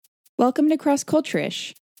Welcome to Cross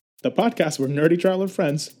Culture-ish, the podcast where nerdy traveler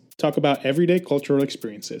friends talk about everyday cultural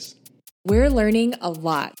experiences. We're learning a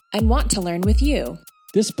lot and want to learn with you.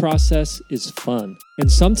 This process is fun,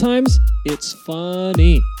 and sometimes it's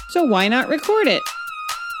funny. So why not record it?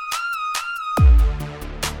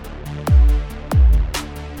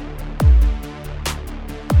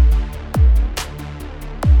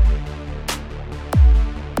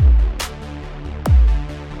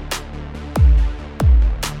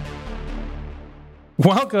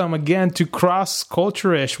 Welcome again to Cross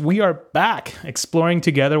Culture-ish. We are back exploring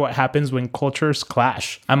together what happens when cultures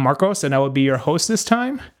clash. I'm Marcos, and I will be your host this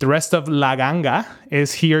time. The rest of La Ganga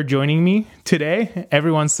is here joining me today.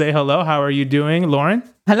 Everyone say hello. How are you doing? Lauren?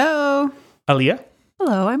 Hello. Aaliyah?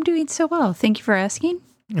 Hello, I'm doing so well. Thank you for asking.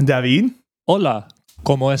 David? Hola,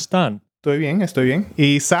 ¿cómo están? Estoy bien.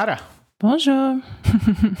 Y Sara? Bonjour.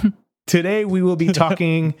 Today, we will be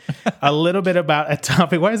talking a little bit about a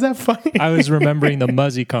topic. Why is that funny? I was remembering the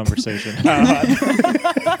Muzzy conversation.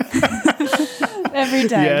 Every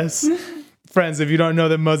day. Yes. Friends, if you don't know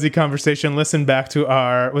the Muzzy conversation, listen back to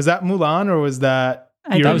our... Was that Mulan or was that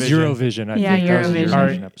Eurovision? That was Eurovision. I think. Eurovision. That was Our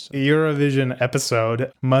Eurovision episode. Eurovision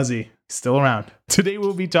episode. Muzzy, still around. Today,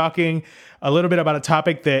 we'll be talking a little bit about a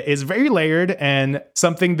topic that is very layered and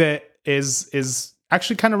something that is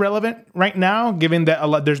actually kind of relevant right now, given that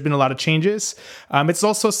there's been a lot of changes. It's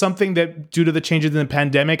also something that, due to the changes in the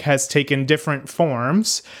pandemic, has taken different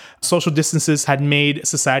forms. Social distances had made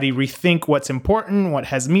society rethink what's important, what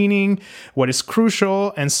has meaning, what is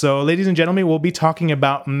crucial. And so, ladies and gentlemen, we'll be talking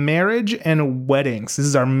about marriage and weddings. This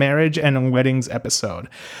is our marriage and weddings episode.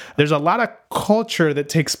 There's a lot of culture that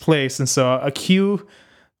takes place. And so a cue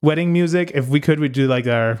wedding music. If we could, we'd do like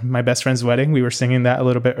my best friend's wedding. We were singing that a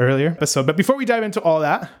little bit earlier. But before we dive into all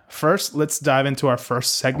that, first, let's dive into our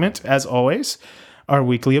first segment, as always, our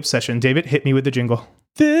weekly obsession. David, hit me with the jingle.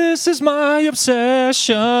 This is my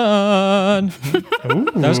obsession. Ooh,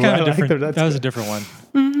 That was kind of different. That That was a different one.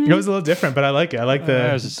 It was a little different, but I like it. I like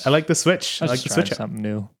the switch. I like the switch. Something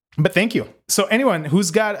new. But thank you. So anyone who's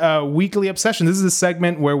got a weekly obsession, this is a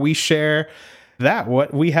segment where we share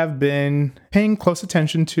what we have been paying close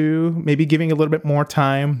attention to, maybe giving a little bit more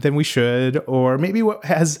time than we should, or maybe what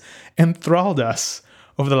has enthralled us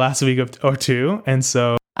over the last week or two. And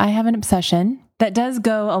so I have an obsession that does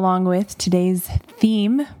go along with today's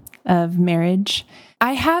theme of marriage.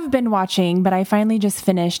 I have been watching, but I finally just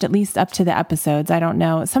finished, at least up to the episodes. I don't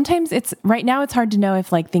know. Sometimes right now it's hard to know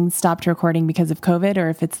if like things stopped recording because of COVID or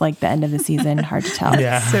if it's like the end of the season. Hard to tell.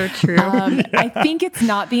 Yeah. So true. I think it's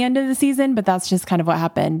not the end of the season, but that's just kind of what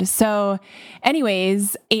happened. So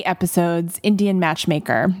anyways, 8 episodes, Indian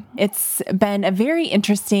Matchmaker. It's been a very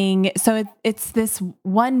interesting, so it's this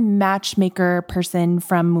one matchmaker person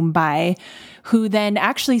from Mumbai who then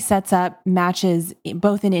actually sets up matches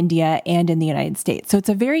both in India and in the United States. So it's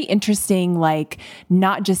a very interesting, like,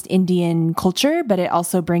 not just Indian culture, but it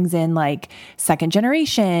also brings in like second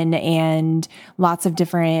generation and lots of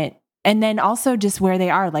different, and then also just where they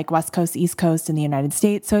are, like West Coast, East Coast in the United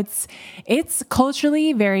States. So it's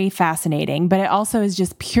culturally very fascinating, but it also is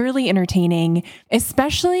just purely entertaining,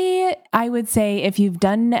 especially, I would say, if you've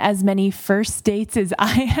done as many first dates as I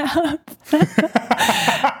have.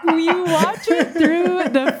 You watch it through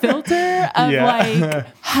the filter of like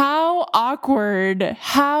how awkward,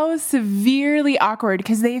 how severely awkward,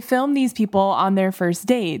 because they film these people on their first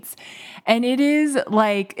dates. And it is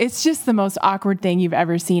like, it's just the most awkward thing you've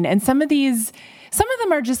ever seen. And some of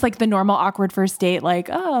them are just like the normal awkward first date, like,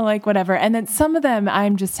 oh, like whatever. And then some of them,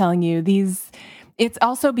 I'm just telling you, it's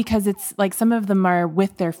also because it's like some of them are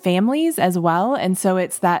with their families as well. And so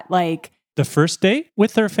it's that like, The first date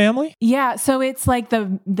with their family? yeah, so it's like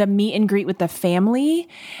the meet and greet with the family,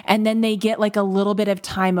 and then they get like a little bit of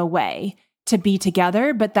time away to be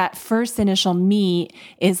together. But that first initial meet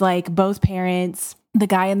is like both parents, the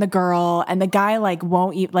guy and the girl, and the guy like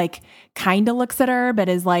won't eat, like kind of looks at her, but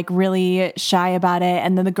is like really shy about it.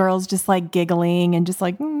 And then the girl's just like giggling and just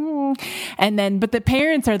like, and then, but the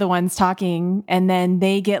parents are the ones talking, and then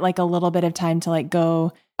they get like a little bit of time to like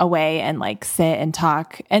go away and like sit and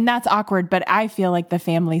talk. And that's awkward. But I feel like the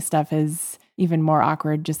family stuff is even more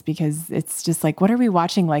awkward just because it's just like, what are we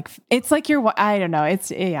watching? Like, it's like I don't know. It's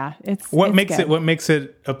what makes good. what makes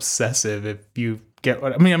it obsessive, if you get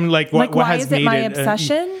what I mean? I'm like, what why has is made it my it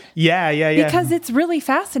obsession? Yeah. Because it's really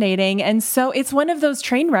fascinating. And so it's one of those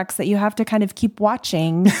train wrecks that you have to kind of keep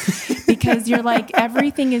watching because you're like,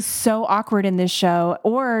 everything is so awkward in this show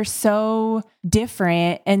or so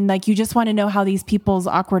different. And like, you just want to know how these people's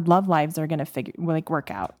awkward love lives are going to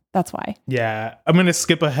work out. That's why. Yeah, I'm going to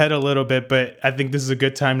skip ahead a little bit, but I think this is a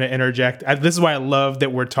good time to interject. This is why I love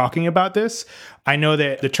that we're talking about this. I know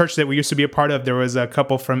that the church that we used to be a part of, there was a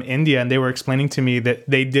couple from India, and they were explaining to me that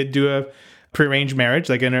they did do a prearranged marriage,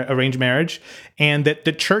 like an arranged marriage, and that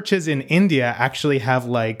the churches in India actually have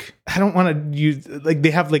like, I don't want to use, like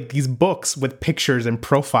they have like these books with pictures and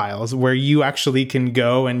profiles where you actually can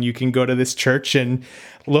go and you can go to this church and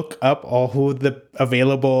look up all who the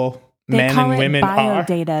available men and women are.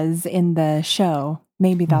 Biodatas in the show.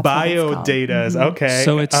 Maybe that's biodatas. Okay.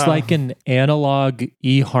 So it's like an analog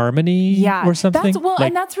eHarmony or something?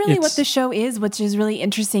 And that's really what the show is, which is really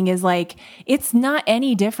interesting, is like, it's not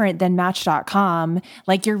any different than Match.com.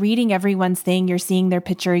 Like, you're reading everyone's thing, you're seeing their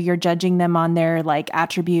picture, you're judging them on their like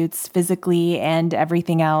attributes physically and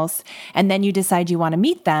everything else. And then you decide you want to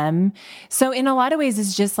meet them. So in a lot of ways,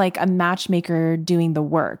 it's just like a matchmaker doing the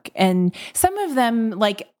work. And some of them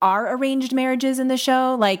like are arranged marriages in the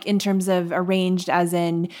show, like in terms of arranged as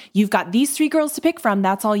in you've got these 3 girls to pick from,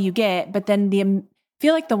 that's all you get. But then I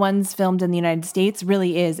feel like the ones filmed in the United States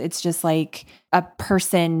really it's just like a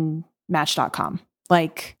person Match.com.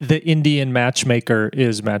 Like the Indian matchmaker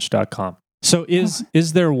is Match.com. So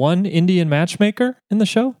is there one Indian matchmaker in the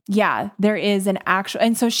show? Yeah, there is an actual,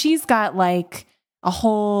 and so she's got like a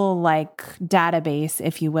whole like database,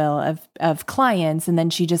 if you will, of clients, and then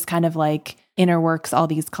she just kind of like interworks all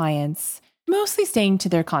these clients. Mostly staying to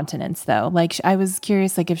their continents, though. Like, I was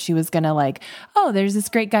curious, like, if she was going to, like, oh, there's this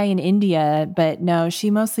great guy in India. But no, she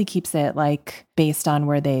mostly keeps it, like, based on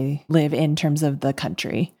where they live in terms of the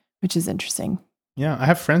country, which is interesting. Yeah, I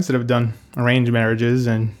have friends that have done arranged marriages,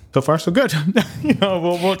 and so far so good.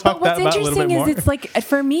 We'll talk that about a little bit more. What's interesting is it's like,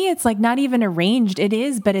 for me, it's like not even arranged. It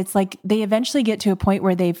is, but it's like they eventually get to a point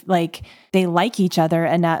where they like each other,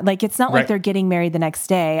 and like it's not like they're getting married the next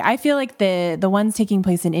day. I feel like the ones taking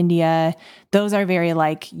place in India, those are very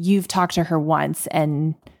like, you've talked to her once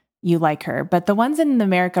and you like her, but the ones in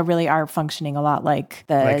America really are functioning a lot like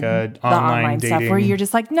the online stuff, where you're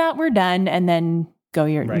just like, no, we're done, and then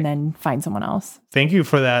and then find someone else. Thank you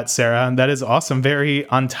for that, Sarah. That is awesome. Very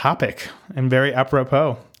on topic and very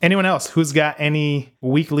apropos. Anyone else who's got any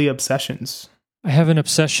weekly obsessions? I have an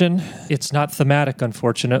obsession. It's not thematic,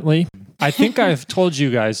 unfortunately. I think I've told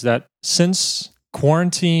you guys that since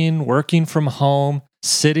quarantine, working from home,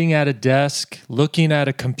 sitting at a desk, looking at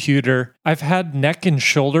a computer, I've had neck and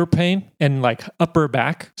shoulder pain and like upper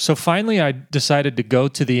back. So finally, I decided to go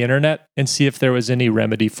to the internet and see if there was any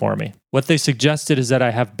remedy for me. What they suggested is that I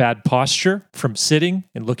have bad posture from sitting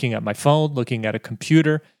and looking at my phone, looking at a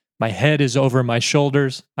computer. My head is over my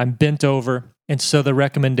shoulders. I'm bent over. And so the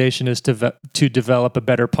recommendation is to develop a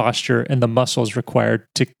better posture and the muscles required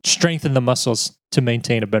to strengthen the muscles to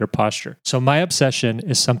maintain a better posture. So my obsession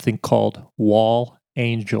is something called wall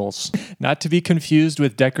angels, not to be confused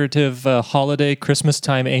with decorative holiday Christmas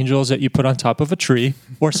time angels that you put on top of a tree,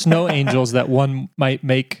 or snow angels that one might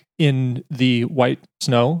make in the white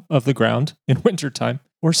snow of the ground in wintertime,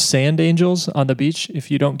 or sand angels on the beach if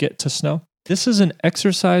you don't get to snow. This is an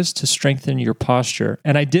exercise to strengthen your posture,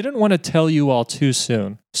 and I didn't want to tell you all too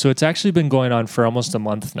soon. So it's actually been going on for almost a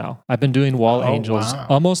month now. I've been doing wall angels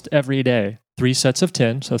almost every day. 3 sets of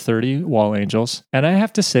 10, so 30 wall angels. And I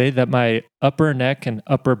have to say that my upper neck and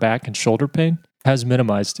upper back and shoulder pain has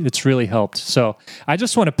minimized. It's really helped. So I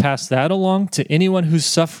just want to pass that along to anyone who's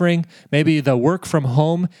suffering maybe the work from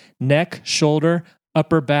home, neck, shoulder,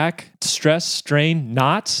 upper back, stress, strain,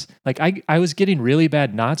 knots. Like I was getting really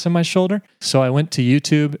bad knots in my shoulder. So I went to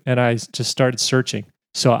YouTube and I just started searching.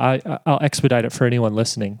 So I'll expedite it for anyone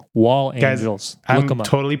listening. Wall angels. Guys, I'm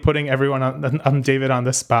totally putting everyone on David on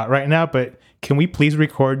the spot right now, but can we please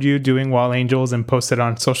record you doing wall angels and post it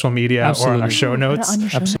on social media or on our show notes?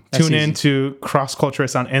 Tune in to Cross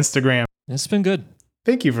Culturist on Instagram. It's been good.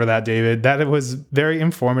 Thank you for that, David. That was very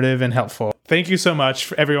informative and helpful. Thank you so much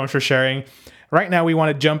for everyone for sharing. Right now, we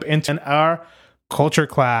want to jump into our Culture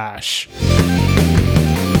Clash.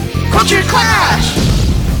 Culture Clash!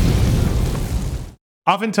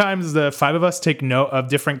 Oftentimes, the 5 of us take note of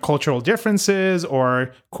different cultural differences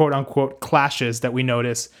or quote-unquote clashes that we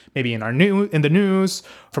notice maybe in the news,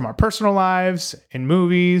 from our personal lives, in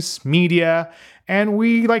movies, media, and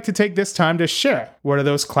we like to take this time to share. What are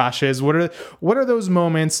those clashes? What are those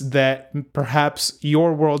moments that perhaps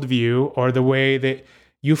your worldview or the way that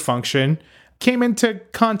you function came into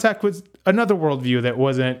contact with another worldview that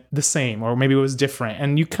wasn't the same, or maybe it was different?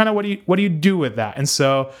 And you kind of what do you do with that? And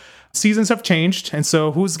so seasons have changed, and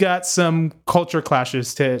so who's got some culture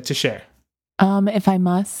clashes to share? If I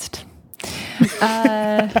must.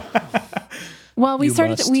 Well, we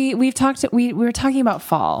were talking about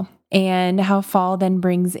fall, and how fall then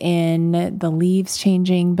brings in the leaves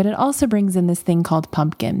changing, but it also brings in this thing called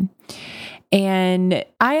pumpkin. And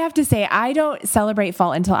I have to say, I don't celebrate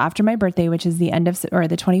fall until after my birthday, which is the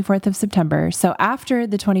 24th of September. So after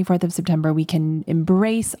the 24th of September, we can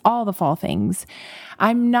embrace all the fall things.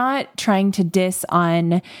 I'm not trying to diss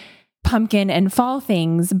on pumpkin and fall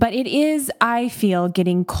things, but it is, I feel,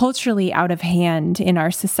 getting culturally out of hand in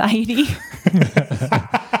our society.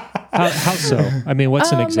 How so? I mean,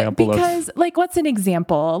 what's an example because, what's an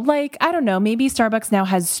example? I don't know, maybe Starbucks now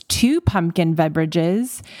has 2 pumpkin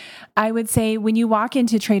beverages. I would say when you walk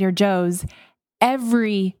into Trader Joe's,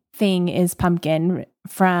 everything is pumpkin,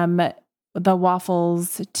 from the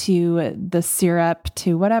waffles to the syrup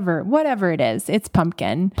to whatever it is, it's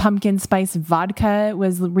pumpkin. Pumpkin spice vodka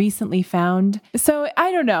was recently found. So I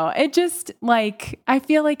don't know. It just I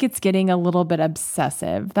feel like it's getting a little bit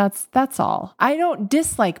obsessive. That's all. I don't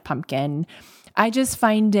dislike pumpkin. I just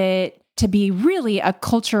find it to be really a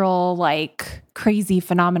cultural, crazy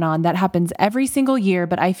phenomenon that happens every single year.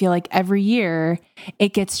 But I feel like every year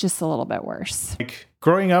it gets just a little bit worse.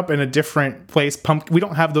 Growing up in a different place, we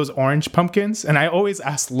don't have those orange pumpkins. And I always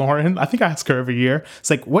ask Lauren, I think I ask her every year,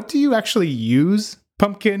 it's what do you actually use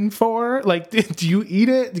pumpkin for? Do you eat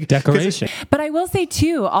it? Decoration. But I will say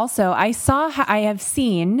too, also, I have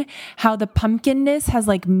seen how the pumpkinness has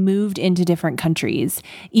moved into different countries,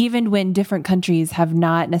 even when different countries have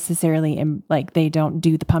not necessarily, they don't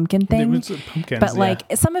do the pumpkin thing.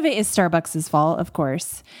 But some of it is Starbucks' fault, of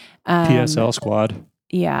course. PSL squad.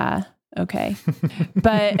 Yeah. Okay.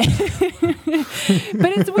 But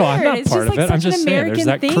it's weird. No, I'm not it's part just of it. I'm such just an saying, American there's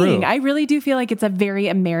that thing. crew. I really do feel like it's a very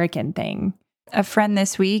American thing. A friend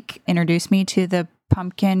this week introduced me to the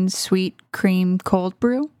pumpkin sweet cream cold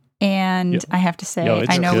brew. And I have to say,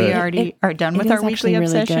 I know good. we already are done with our weekly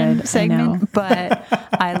obsession really segment, but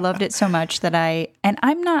I loved it so much that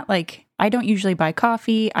I'm not I don't usually buy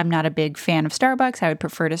coffee. I'm not a big fan of Starbucks. I would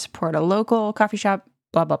prefer to support a local coffee shop,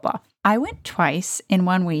 blah, blah, blah. I went twice in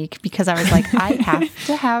 1 week because I was I have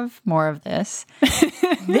to have more of this.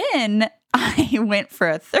 Then I went for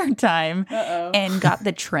a third time and got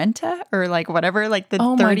the Trenta or whatever, the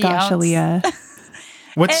 30 my gosh, ounce. Aaliyah.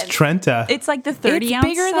 What's Trenta? It's the 30 It's ounce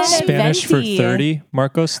bigger than size. Spanish for venti. 30,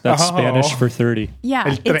 Marcos? That's Spanish for 30. Yeah,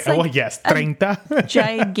 it's yes, 30.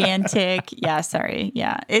 gigantic. Yeah, sorry.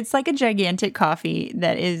 Yeah, it's a gigantic coffee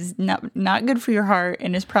that is not good for your heart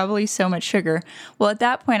and is probably so much sugar. Well, at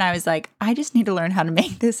that point, I was I just need to learn how to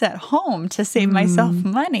make this at home to save myself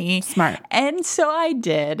money. Smart. And so I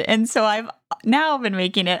did. And so I've now been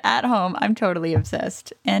making it at home. I'm totally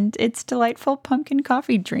obsessed. And it's delightful pumpkin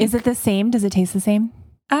coffee drink. Is it the same? Does it taste the same?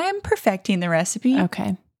 I'm perfecting the recipe.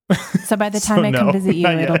 Okay. So by the time I come visit you,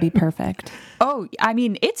 it'll be perfect. Oh, I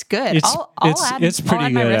mean, it's good. I'll add my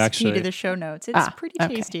good, recipe actually. to the show notes. It's pretty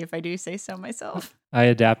tasty if I do say so myself. I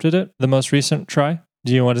adapted it. The most recent try.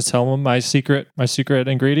 Do you want to tell them my secret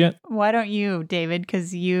ingredient? Why don't you, David?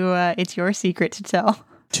 Because it's your secret to tell.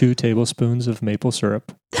 2 tablespoons of maple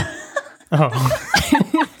syrup. Oh.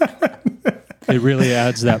 It really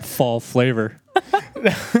adds that fall flavor.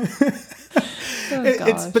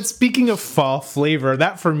 But speaking of fall flavor,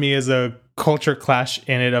 that for me is a culture clash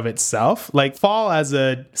in and of itself. Fall as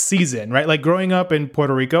a season, right? Growing up in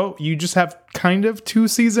Puerto Rico, you just have kind of 2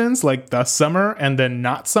 seasons, the summer and then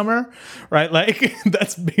not summer, right?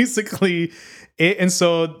 That's basically it. And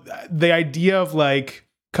so the idea of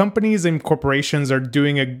companies and corporations are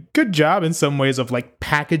doing a good job in some ways of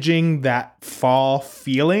packaging that fall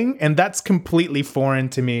feeling, and that's completely foreign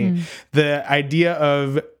to me. The idea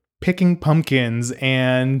of picking pumpkins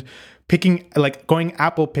and going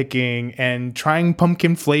apple picking and trying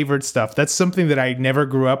pumpkin flavored stuff. That's something that I never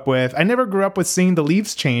grew up with. I never grew up with seeing the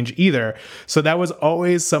leaves change either. So that was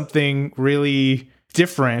always something really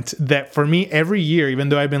different that for me every year, even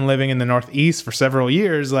though I've been living in the Northeast for several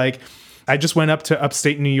years, I just went up to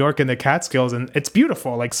upstate New York in the Catskills and it's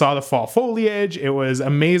beautiful. Saw the fall foliage. It was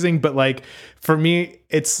amazing. But for me,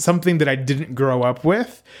 it's something that I didn't grow up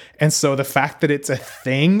with. And so the fact that it's a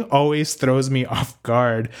thing always throws me off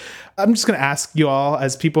guard. I'm just going to ask you all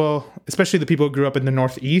as people, especially the people who grew up in the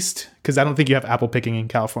Northeast, because I don't think you have apple picking in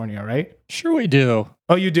California, right? Sure we do.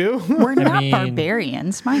 Oh, you do? We're not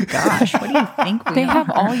barbarians. My gosh, what do you think we They are?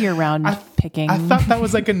 have all year round picking. I thought that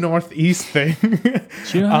was a Northeast thing. Do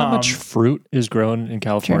you know how much fruit is grown in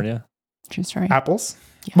California? True story. Apples?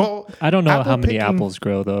 Yeah. Well, I don't know apple how many picking- apples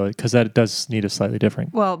grow, though, because that does need a slightly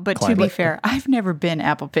different. Well, but to be climate. fair, I've never been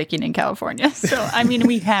apple picking in California. So, I mean,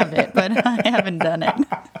 we have it, but I haven't done it.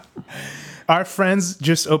 Our friends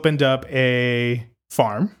just opened up a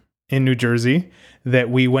farm in New Jersey that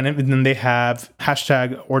we went in, and then they have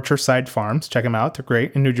hashtag Orchardside Farms. Check them out. They're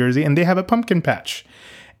great in New Jersey. And they have a pumpkin patch.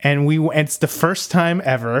 And it's the first time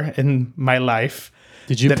ever in my life.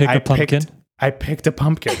 Did you pick a pumpkin? I picked a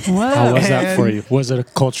pumpkin. How was that for you? Was it a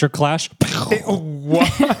culture clash? It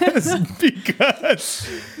was because,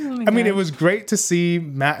 it was great to see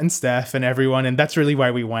Matt and Steph and everyone. And that's really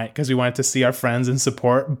why we went, because we wanted to see our friends and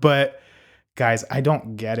support. But guys, I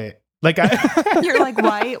don't get it. Like you're like,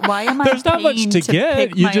 why am I? There's not much to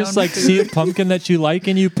get. You just like see a pumpkin that you like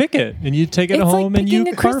and you pick it and you take it home and you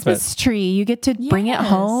carve it. Christmas tree. You get to bring it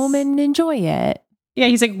home and enjoy it. Yeah,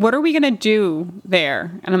 he's like, what are we going to do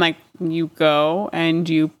there? And I'm like, you go and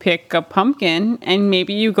you pick a pumpkin and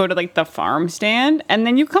maybe you go to like the farm stand and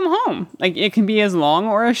then you come home. Like it can be as long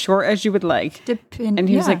or as short as you would like. And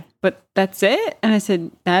he was like, but that's it? And I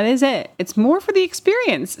said, that is it. It's more for the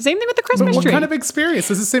experience. Same thing with the Christmas tree. What kind of experience?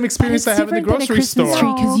 It's the same experience I have at the grocery store.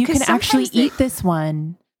 Because you can actually eat this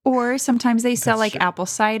one. Or sometimes they sell like apple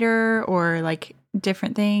cider or like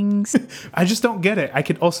different things. I just don't get it. I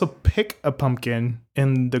could also pick a pumpkin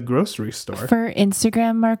in the grocery store. For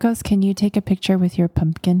Instagram, Marcos, can you take a picture with your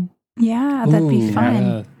pumpkin? Yeah, that'd be fun.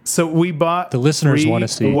 Yeah. So we bought the listeners want to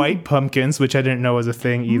see white pumpkins, which I didn't know was a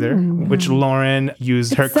thing either, which Lauren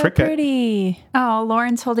used her Cricut. Pretty. Oh,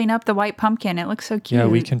 Lauren's holding up the white pumpkin. It looks so cute. Yeah,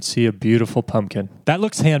 we can see a beautiful pumpkin. That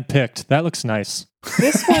looks hand-picked. That looks nice.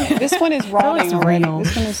 This one is rotting already.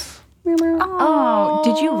 This one is... Oh,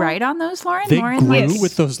 did you write on those, Lauren? They Lauren, grew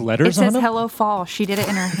with those letters on them? It says Hello Fall. She did it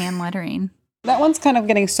in her hand lettering. That one's kind of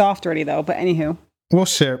getting soft already, though. But anywho. We'll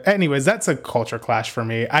share. Anyways, that's a culture clash for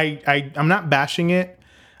me. I'm not bashing it.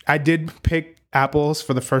 I did pick apples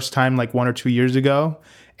for the first time like 1 or 2 years ago,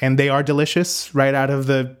 and they are delicious right out of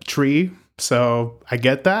the tree. So I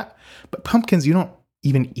get that. But pumpkins, you don't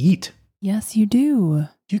even eat. Yes, you do.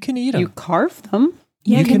 You can eat them. You carve them.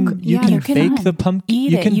 Yeah, you can bake the pumpkin.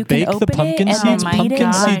 You can bake the pumpkin seeds.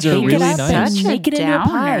 Pumpkin seeds are really nice. Make it into a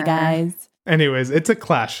pie, guys. Anyways, it's a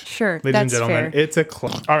clash. Sure, ladies and gentlemen. Fair. It's a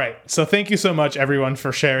clash. All right. So thank you so much, everyone,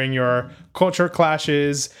 for sharing your culture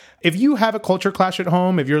clashes. If you have a culture clash at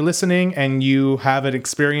home, if you're listening and you have an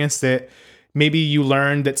experience that maybe you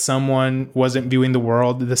learned that someone wasn't viewing the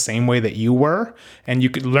world the same way that you were, and you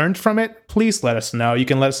could learn from it, please let us know. You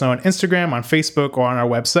can let us know on Instagram, on Facebook, or on our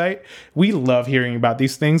website. We love hearing about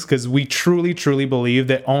these things because we truly, truly believe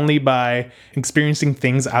that only by experiencing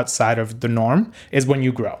things outside of the norm is when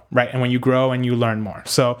you grow, right? And when you grow and you learn more.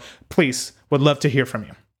 So please, would love to hear from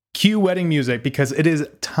you. Cue wedding music because it is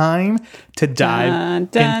time to dive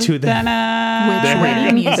into the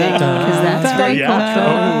wedding music because that's very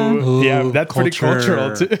cultural. Yeah, that's pretty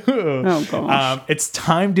cultural too. Oh gosh. It's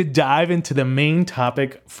time to dive into the main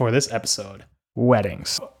topic for this episode: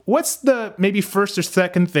 weddings. What's the maybe first or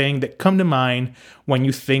second thing that come to mind when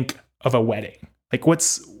you think of a wedding? Like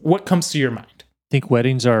what comes to your mind? Think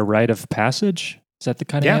weddings are a rite of passage? Is that the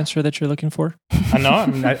kind of answer that you're looking for? No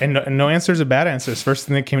answer is a bad answer. It's the first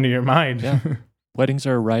thing that came to your mind. Yeah. Weddings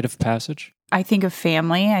are a rite of passage. I think of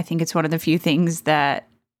family. I think it's one of the few things that,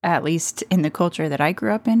 at least in the culture that I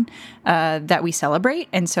grew up in, that we celebrate.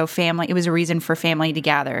 And so family, it was a reason for family to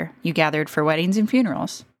gather. You gathered for weddings and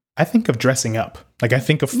funerals. I think of dressing up. Like I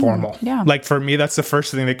think of formal. Yeah. Like for me, that's the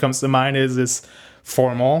first thing that comes to mind is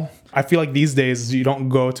formal. I feel like these days you don't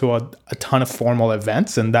go to a ton of formal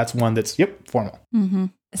events, and that's one that's, formal. Mm-hmm.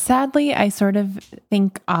 Sadly, I sort of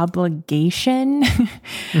think obligation.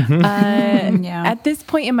 At this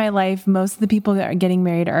point in my life, most of the people that are getting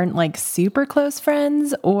married aren't like super close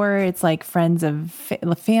friends, or it's like friends of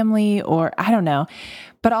family, or I don't know.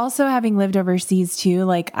 But also having lived overseas too,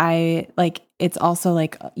 it's also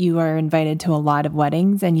like you are invited to a lot of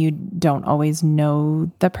weddings and you don't always know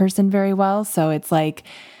the person very well. So it's like,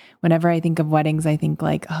 whenever I think of weddings, I think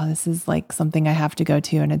like, oh, this is like something I have to go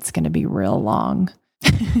to and it's going to be real long.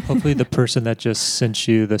 Hopefully the person that just sent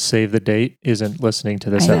you the save the date isn't listening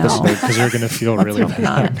to this episode because they're going to feel really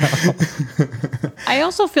bad.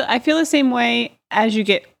 I feel the same way as you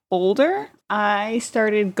get older. I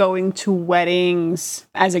started going to weddings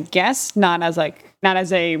as a guest, not as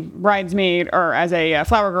a bridesmaid or as a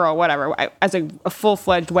flower girl, whatever, as a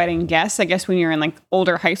full-fledged wedding guest, I guess when you're in like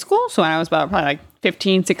older high school. So when I was probably like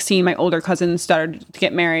 15, 16, my older cousins started to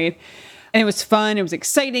get married. And it was fun. It was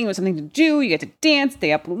exciting. It was something to do. You get to dance,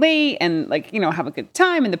 stay up late, and have a good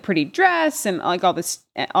time in the pretty dress and like all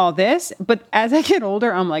this. But as I get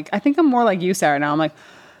older, I'm like, I think I'm more like you, Sarah. Now I'm like,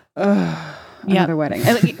 ugh. Another wedding.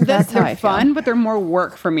 That's how I feel. Fun, but they're more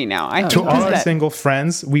work for me now. I think to all our single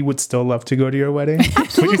friends, we would still love to go to your wedding.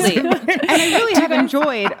 Absolutely. And I really have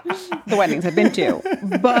enjoyed the weddings I've been to.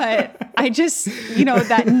 But I just,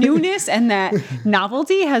 that newness and that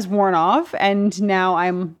novelty has worn off. And now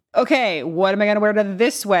I'm, okay, what am I going to wear to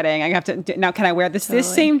this wedding? I have to, now can I wear this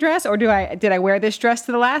same dress? Or did I wear this dress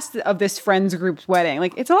to the last of this friends group's wedding?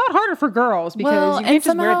 Like, it's a lot harder for girls because you can't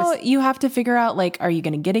just wear this. You have to figure out, like, are you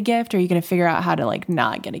going to get a gift? Or are you going to figure out how to, like,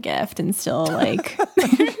 not get a gift and still, like...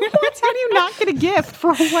 How do you not get a gift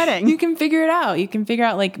for a wedding? You can figure it out. You can figure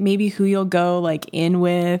out, like, maybe who you'll go, like, in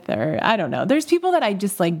with, or I don't know. There's people that I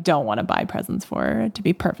just, like, don't want to buy presents for, to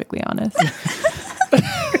be perfectly honest.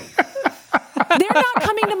 They're not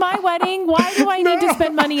coming to my wedding. Why do I need to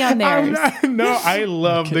spend money on theirs? I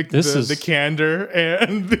love the candor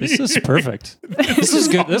and this is perfect. This is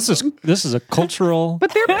good. This is a cultural.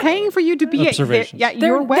 But they're paying for you to be at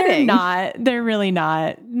your wedding. They're really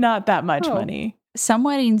not that much money. Some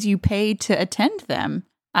weddings you pay to attend them.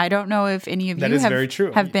 I don't know if any of you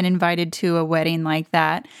have been invited to a wedding like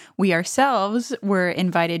that. We ourselves were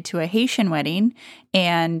invited to a Haitian wedding,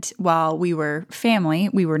 and while we were family,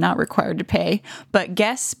 we were not required to pay. But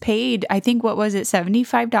guests paid, I think, what was it,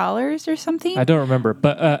 $75 or something? I don't remember,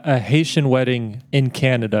 but a Haitian wedding in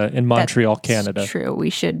Canada, in Montreal, Canada. True. We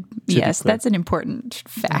should yes, that's an important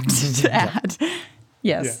fact to add.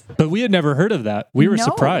 Yes. Yeah. But we had never heard of that. We were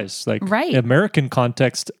surprised. Like, American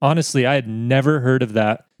context, honestly, I had never heard of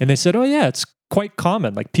that. And they said, oh, yeah, it's quite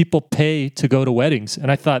common. Like, people pay to go to weddings.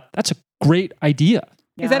 And I thought, that's a great idea.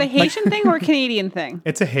 Yeah. Is that a Haitian thing or a Canadian thing?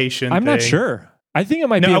 It's a Haitian thing. I'm not sure. I think it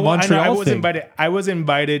might be a Montreal thing. I was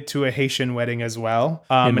invited to a Haitian wedding as well.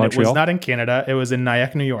 And it was not in Canada. It was in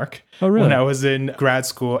Nyack, New York. Oh, really? When I was in grad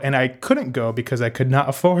school. And I couldn't go because I could not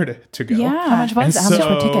afford to go. Yeah. How much was it? How much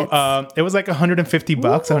were tickets? It was like $150,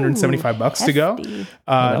 $175 to go.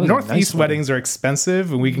 Northeast weddings are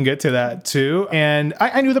expensive, and we can get to that too. And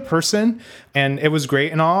I knew the person, and it was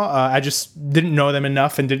great and all. I just didn't know them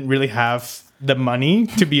enough and didn't really have the money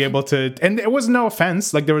to be able to, and it was no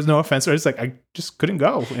offense. Like, there was no offense. I was like, I just couldn't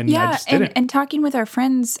go. And I just didn't. And talking with our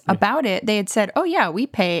friends about it, they had said, oh yeah, we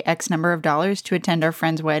pay X number of dollars to attend our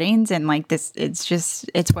friends' weddings. And like this, it's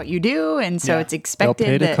what you do. And so it's expected.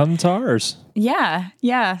 They'll pay to come to ours. Yeah.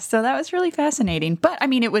 Yeah. So that was really fascinating. But I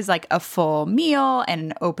mean, it was like a full meal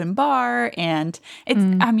and an open bar. And it's,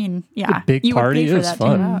 The big party is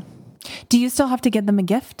fun. Do you still have to get them a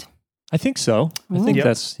gift? I think so. I think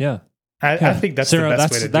that's, I think that's Sarah, the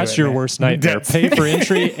best way to do it. That's your worst nightmare. Pay for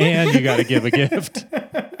entry and you got to give a gift.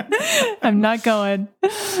 I'm not going.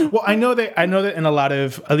 Well, I know that in a lot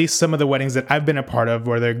of, at least some of the weddings that I've been a part of,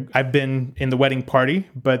 where I've been in the wedding party,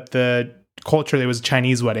 but the culture, there was a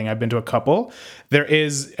Chinese wedding. I've been to a couple. There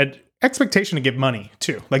is an expectation to give money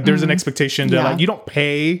too. Like, there's an expectation to like, you don't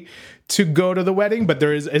pay to go to the wedding, but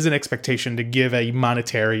there is an expectation to give a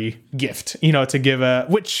monetary gift, to give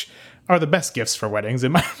which are the best gifts for weddings,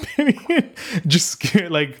 in my opinion. Just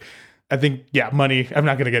like, I think, money. I'm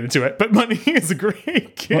not going to get into it, but money is a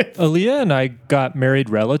great gift. Well, Aaliyah and I got married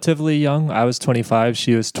relatively young. I was 25,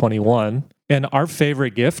 she was 21. And our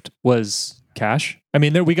favorite gift was cash. I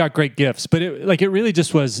mean, we got great gifts, but it really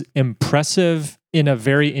just was impressive in a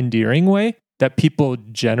very endearing way that people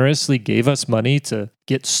generously gave us money to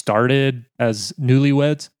get started as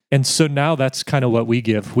newlyweds. And so now that's kind of what we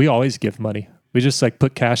give. We always give money. We just like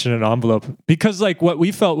put cash in an envelope because like what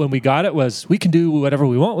we felt when we got it was we can do whatever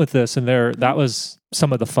we want with this. And that was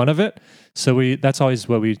some of the fun of it. So that's always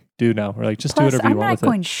what we do now. We're like, just do whatever you want with it. I'm not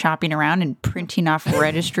going shopping around and printing off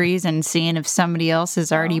registries and seeing if somebody else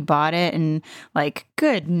has already bought it and like,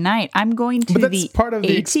 good night. I'm going to the part of the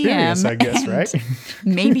ATM experience, I guess, right?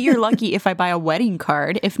 Maybe you're lucky if I buy a wedding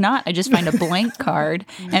card. If not, I just find a blank card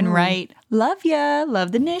and write, love ya,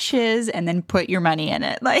 love the Nishes, and then put your money in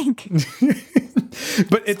it. Like,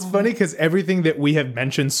 but it's funny because everything that we have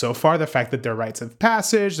mentioned so far, the fact that there are rites of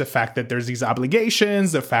passage, the fact that there's these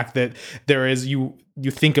obligations, the fact that there is you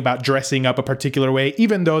think about dressing up a particular way,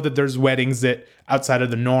 even though that there's weddings that outside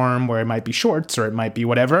of the norm where it might be shorts or it might be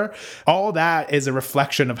whatever, all that is a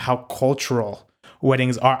reflection of how cultural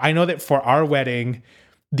weddings are. I know that for our wedding,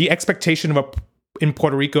 the expectation in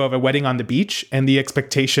Puerto Rico of a wedding on the beach and the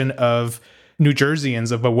expectation of New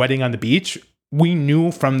Jerseyans of a wedding on the beach, we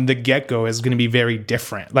knew from the get-go is going to be very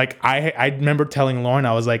different. Like I remember telling Lauren,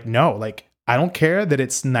 I was like, no, like I don't care that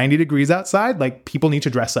it's 90 degrees outside. Like, people need to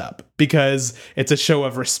dress up because it's a show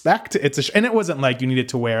of respect. And it wasn't like you needed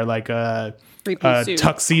to wear like a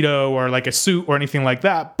tuxedo or like a suit or anything like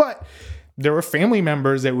that. But there were family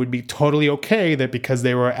members that would be totally okay that because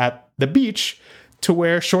they were at the beach to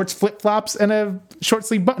wear shorts, flip-flops, and a short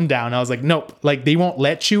sleeve button down. I was like, nope, like they won't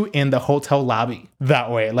let you in the hotel lobby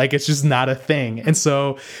that way. Like, it's just not a thing. And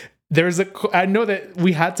so I know that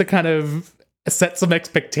we had to kind of set some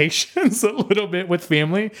expectations a little bit with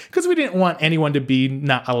family, because we didn't want anyone to be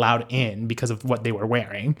not allowed in because of what they were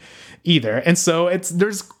wearing either. And so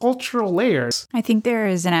there's cultural layers. I think there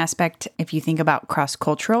is an aspect, if you think about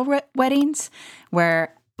cross-cultural weddings,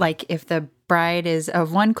 where like if the bride is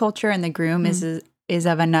of one culture and the groom is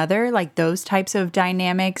of another, like those types of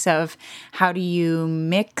dynamics of how do you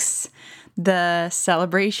mix the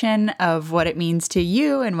celebration of what it means to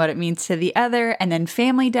you and what it means to the other, and then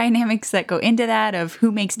family dynamics that go into that of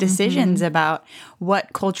who makes decisions about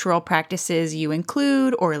what cultural practices you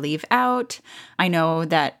include or leave out. I know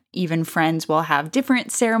that even friends will have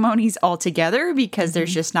different ceremonies altogether because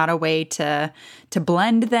there's just not a way to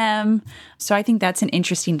blend them. So I think that's an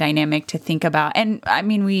interesting dynamic to think about. And I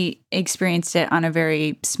mean, we experienced it on a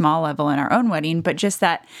very small level in our own wedding, but just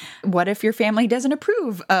that, what if your family doesn't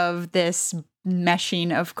approve of this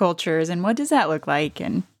meshing of cultures, and what does that look like?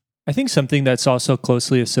 And I think something that's also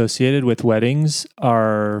closely associated with weddings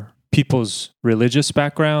are people's religious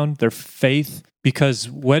background, their faith, because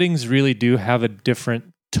weddings really do have a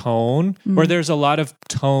different tone, where there's a lot of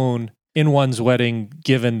tone in one's wedding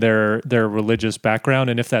given their religious background,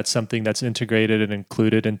 and if that's something that's integrated and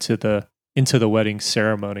included into the wedding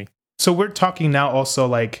ceremony. So we're talking now also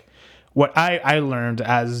like what I learned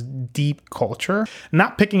as deep culture,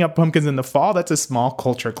 not picking up pumpkins in the fall, that's a small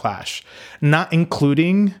culture clash. Not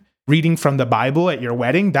including reading from the Bible at your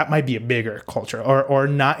wedding, that might be a bigger culture, or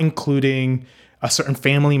not including a certain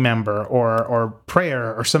family member or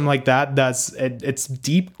prayer or something like that. It's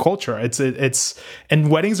deep culture. It's and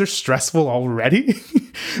weddings are stressful already.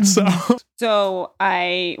 So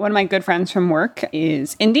one of my good friends from work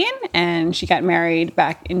is Indian, and she got married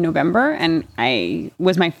back in November, and I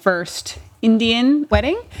was my first Indian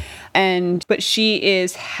wedding, but she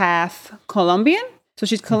is half Colombian. So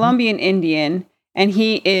she's Colombian Indian, and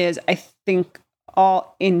he is, I think,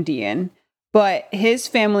 all Indian. But his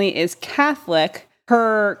family is Catholic.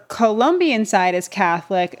 Her Colombian side is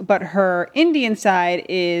Catholic, but her Indian side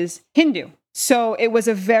is Hindu. So it was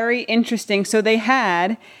a very interesting. So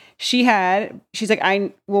she's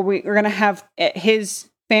like, we're going to have at his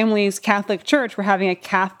family's Catholic church. We're having a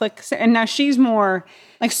Catholic, and now she's more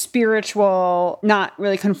like spiritual, not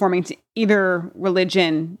really conforming to either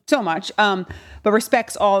religion so much, but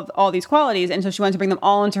respects all these qualities. And so she wanted to bring them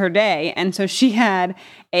all into her day. And so she had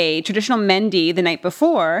a traditional Mendi the night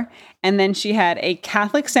before, and then she had a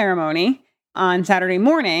Catholic ceremony on Saturday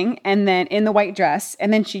morning, and then in the white dress,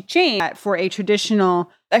 and then she changed for a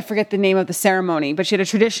traditional, I forget the name of the ceremony, but she had a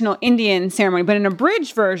traditional Indian ceremony, but an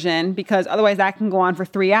abridged version, because otherwise that can go on for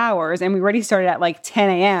 3 hours. And we already started at like 10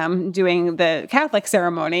 a.m. doing the Catholic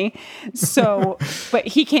ceremony. So, but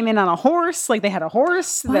he came in on a horse, like they had a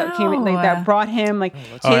horse that came in, like, that brought him like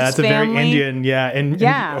his that's family. A very Indian, and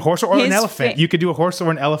a horse or an elephant. You could do a horse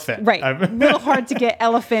or an elephant. Right. A little hard to get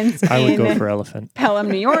elephants I would go for elephant. Pelham,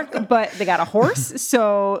 New York, but they got a horse.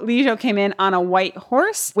 So Lijo came in on a white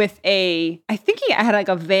horse with I think he had like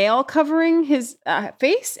a veil covering his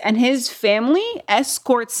face, and his family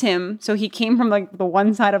escorts him. So he came from like the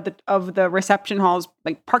one side of the reception hall's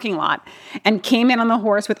like parking lot and came in on the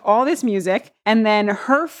horse with all this music. And then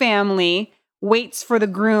her family waits for the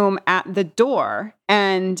groom at the door,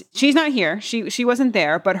 and she's not here. She wasn't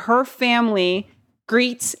there, but her family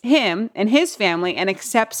greets him and his family and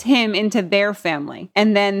accepts him into their family.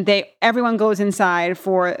 And then everyone goes inside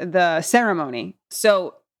for the ceremony.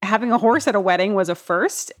 So having a horse at a wedding was a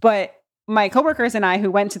first, but my coworkers and I who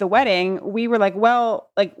went to the wedding, we were like,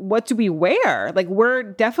 well, like, what do we wear? Like, we're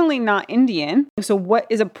definitely not Indian. So what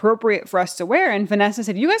is appropriate for us to wear? And Vanessa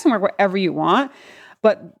said, you guys can wear whatever you want.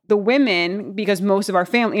 But the women, because most of our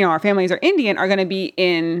family, our families are Indian, are going to be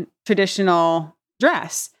in traditional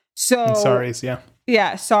dress. So and saris, yeah.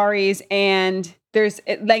 Yeah, saris, and there's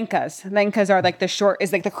lenkas. Lenkas are like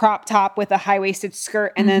the crop top with a high-waisted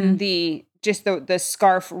skirt, and then the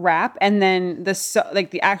scarf wrap, and then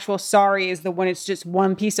the actual sari is the one. It's just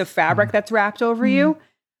one piece of fabric that's wrapped over you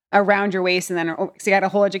around your waist, and then so you got a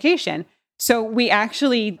whole education. So we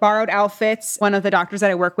actually borrowed outfits. One of the doctors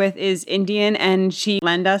that I work with is Indian, and she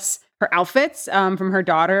lent us her outfits from her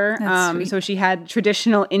daughter. So she had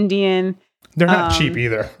traditional Indian. They're not cheap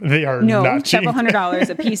either. They are not cheap. Several $100s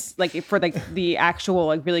a piece, like for like the actual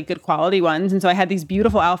like really good quality ones. And so I had these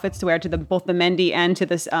beautiful outfits to wear to both the Mendi and to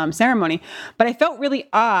this ceremony. But I felt really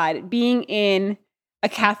odd being in a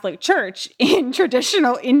Catholic church in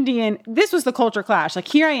traditional Indian. This was the culture clash. Like,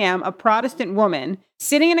 here I am, a Protestant woman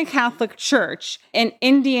sitting in a Catholic church in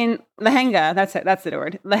Indian lehenga. That's the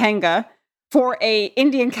word, lehenga, for a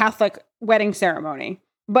Indian Catholic wedding ceremony.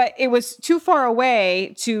 but it was too far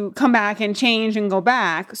away to come back and change and go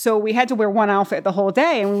back. So we had to wear one outfit the whole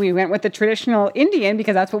day. And we went with the traditional Indian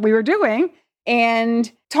because that's what we were doing.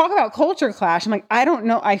 And talk about culture clash. I'm like, I don't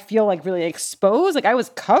know. I feel like really exposed. Like I was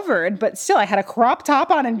covered, but still I had a crop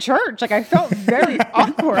top on in church. Like I felt very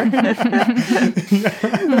awkward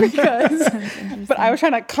but I was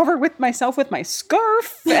trying to cover with myself with my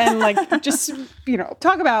scarf and like, just,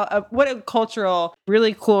 talk about what a cultural,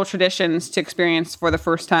 really cool traditions to experience for the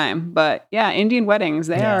first time. But yeah, Indian weddings,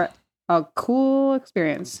 they are a cool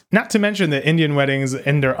experience. Not to mention the Indian weddings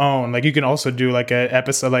in their own. Like you can also do like an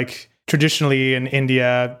episode like traditionally in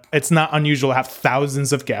India, it's not unusual to have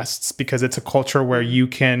thousands of guests because it's a culture where you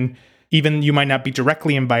might not be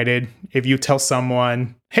directly invited. If you tell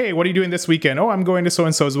someone, hey, what are you doing this weekend? Oh, I'm going to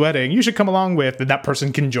so-and-so's wedding. You should come along with, and that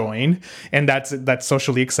person can join. And that's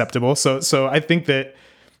socially acceptable. So I think that,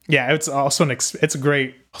 it's also it's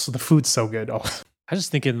great. Also, the food's so good. Oh. I was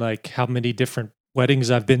thinking like how many different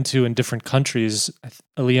weddings I've been to in different countries.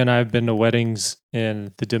 Aaliyah and I have been to weddings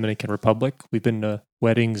in the Dominican Republic. We've been to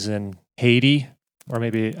weddings in Haiti, or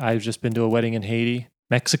maybe I've just been to a wedding in Haiti,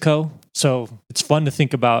 Mexico. So it's fun to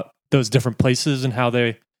think about those different places and how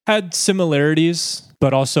they had similarities,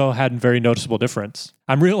 but also had very noticeable difference.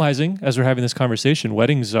 I'm realizing as we're having this conversation,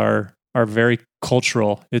 weddings are very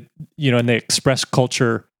cultural, and they express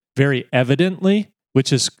culture very evidently,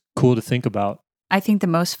 which is cool to think about. I think the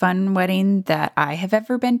most fun wedding that I have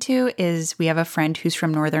ever been to is we have a friend who's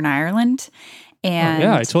from Northern Ireland. And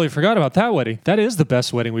I totally forgot about that wedding. That is the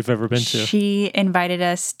best wedding we've ever been to. She invited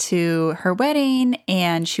us to her wedding,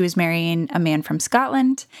 and she was marrying a man from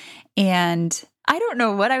Scotland. And I don't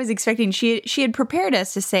know what I was expecting. She had prepared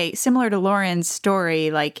us to say, similar to Lauren's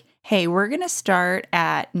story, like, hey, we're going to start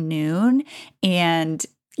at noon and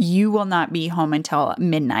you will not be home until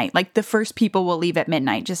midnight. Like the first people will leave at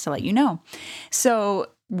midnight, just to let you know. So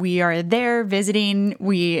we are there visiting.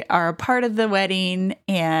 We are a part of the wedding,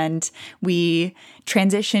 and we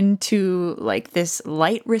transition to like this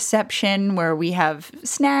light reception where we have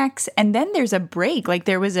snacks. And then there's a break. Like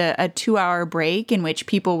there was a 2-hour break in which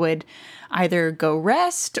people would either go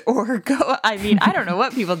rest or go, I don't know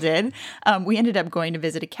what people did. We ended up going to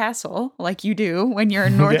visit a castle like you do when you're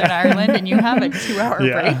in Northern Ireland and you have a 2-hour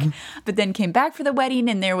break, but then came back for the wedding,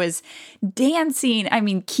 and there was dancing.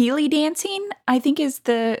 Keeley dancing, I think is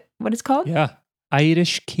what it's called? Yeah.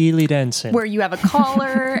 Irish Keeley dancing. Where you have a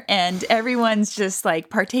collar and everyone's just like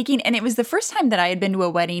partaking. And it was the first time that I had been to a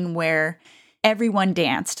wedding where everyone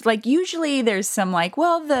danced. Like usually there's some like,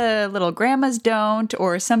 well, the little grandmas don't,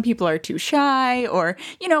 or some people are too shy, or,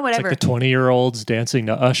 whatever. It's like the 20-year-olds dancing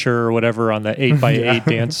to Usher or whatever on the 8x8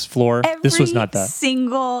 dance floor. This was not that. Every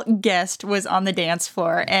single guest was on the dance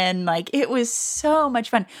floor, and like it was so much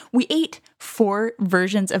fun. We ate 4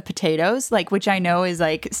 versions of potatoes, like, which I know is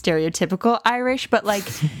like stereotypical Irish, but like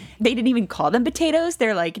they didn't even call them potatoes.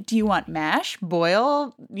 They're like, do you want mash,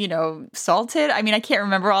 boil, salted? I can't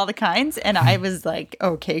remember all the kinds. And I was like,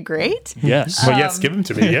 okay, great. Yes. But yes, give them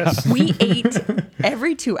to me. Yes. We ate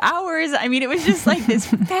every 2 hours. It was just like this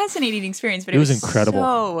fascinating experience, but it was incredible.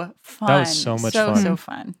 So fun. That was so much fun. So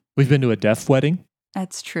fun. We've been to a deaf wedding.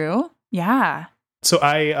 That's true. Yeah. So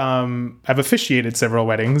I've officiated several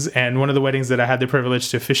weddings, and one of the weddings that I had the privilege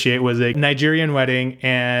to officiate was a Nigerian wedding,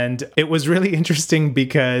 and it was really interesting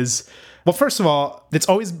because, well, first of all, it's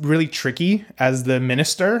always really tricky as the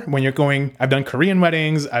minister when you're going. I've done Korean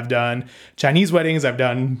weddings, I've done Chinese weddings, I've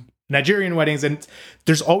done Nigerian weddings, and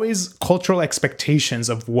there's always cultural expectations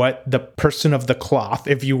of what the person of the cloth,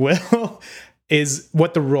 if you will, is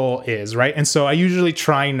what the role is, right? And so I usually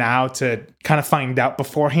try now to kind of find out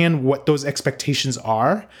beforehand what those expectations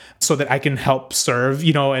are so that I can help serve,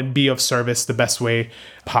 and be of service the best way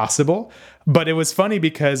possible. But it was funny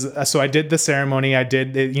because, so I did the ceremony,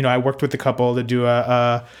 I worked with the couple to do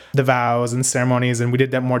the vows and ceremonies, and we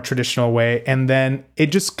did that more traditional way. And then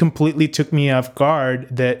it just completely took me off guard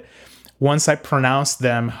that once I pronounced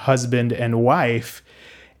them husband and wife,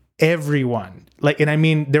 everyone,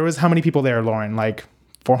 there was how many people there, Lauren? Like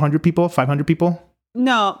 400 people, 500 people?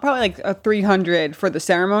 No, probably like 300 for the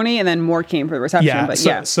ceremony, and then more came for the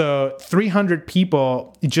reception. So 300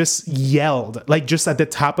 people just yelled, like just at the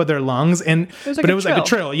top of their lungs, and it was like a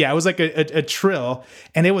trill. Yeah, it was like a trill,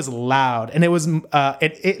 and it was loud, and it was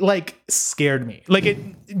it like scared me. Like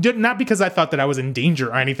it did not because I thought that I was in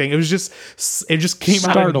danger or anything. It just came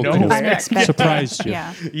startled out of nowhere. Surprised you.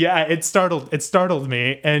 Yeah, it startled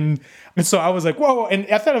me, and so I was like, whoa, and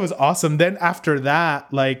I thought it was awesome. Then after that,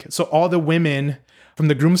 so all the women from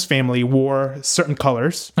the groom's family wore certain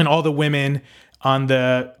colors, and all the women on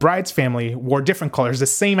the bride's family wore different colors, the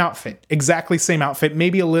same outfit, exactly same outfit,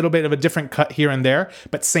 maybe a little bit of a different cut here and there,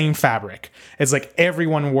 but same fabric. It's like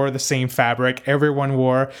everyone wore the same fabric.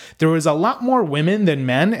 There was a lot more women than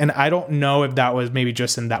men. And I don't know if that was maybe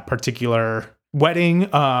just in that particular wedding,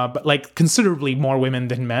 but like considerably more women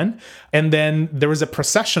than men. And then there was a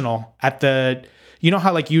processional at you know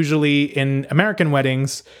how like usually in American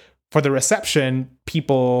weddings, for the reception,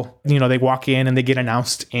 people, they walk in and they get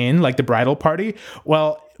announced in, like the bridal party.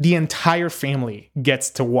 Well, the entire family gets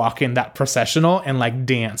to walk in that processional and like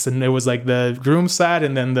dance. And it was like the groom's side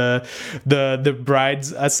and then the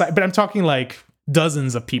bride's side. But I'm talking like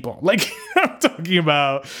dozens of people. Like I'm talking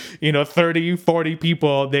about, 30, 40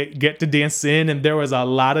 people that get to dance in. And there was a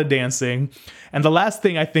lot of dancing. And the last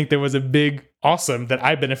thing I think there was a big awesome that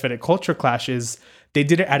I benefited Culture Clash is they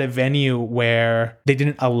did it at a venue where they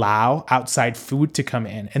didn't allow outside food to come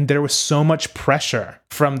in. And there was so much pressure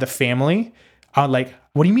from the family on like,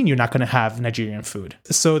 what do you mean you're not going to have Nigerian food?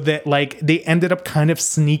 So that like they ended up kind of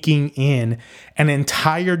sneaking in an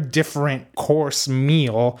entire different course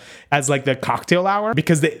meal as like the cocktail hour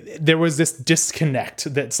because there was this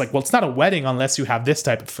disconnect that's like, well, it's not a wedding unless you have this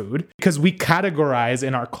type of food because we categorize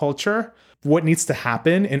in our culture what needs to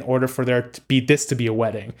happen in order for there to be a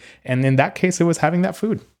wedding. And in that case, it was having that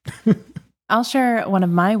food. I'll share one of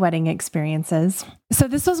my wedding experiences. So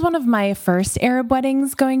this was one of my first Arab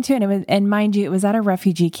weddings going to, and mind you, it was at a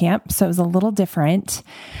refugee camp. So it was a little different.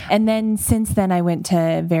 And then since then I went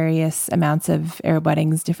to various amounts of Arab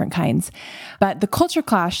weddings, different kinds. But the culture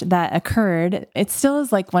clash that occurred, it still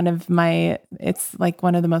is like one of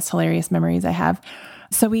the most hilarious memories I have.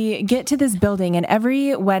 So we get to this building and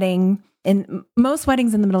every wedding, in most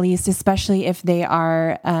weddings in the Middle East, especially if they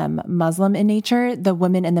are Muslim in nature, the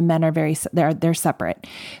women and the men are they're separate.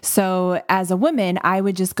 So as a woman, I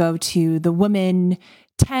would just go to the woman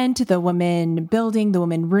tent, the woman building, the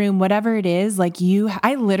woman room, whatever it is.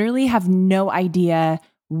 I literally have no idea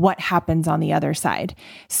what happens on the other side.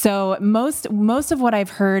 So most of what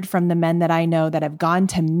I've heard from the men that I know that have gone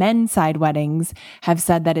to men's side weddings have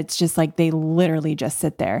said that it's just like they literally just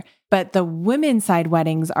sit there. But the women's side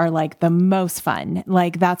weddings are like the most fun.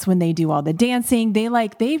 Like that's when they do all the dancing.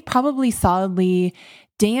 They probably solidly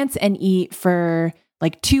dance and eat for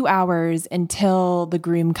like 2 hours until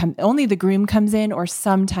only the groom comes in, or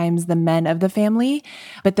sometimes the men of the family.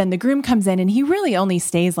 But then the groom comes in and he really only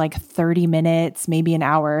stays like 30 minutes, maybe an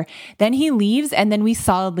hour. Then he leaves and then we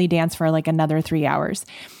solidly dance for like another 3 hours.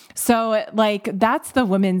 So like that's the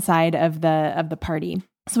women's side of the party.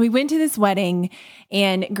 So we went to this wedding,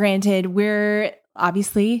 and granted, we're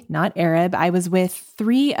obviously not Arab. I was with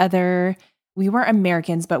we were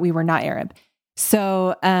Americans, but we were not Arab.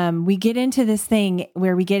 So we get into this thing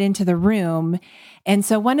where we get into the room. And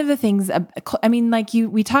so one of the things,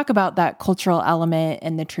 we talk about that cultural element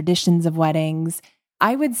and the traditions of weddings.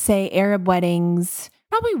 I would say Arab weddings,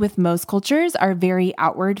 probably with most cultures, are very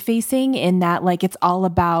outward facing in that like it's all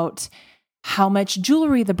about how much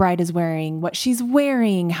jewelry the bride is wearing, what she's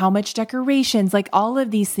wearing, how much decorations, like all of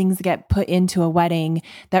these things get put into a wedding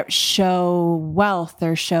that show wealth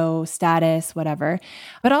or show status, whatever,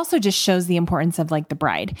 but also just shows the importance of like the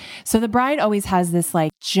bride. So the bride always has this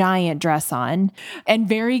like giant dress on and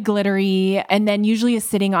very glittery, and then usually is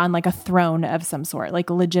sitting on like a throne of some sort, like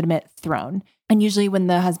a legitimate throne. And usually when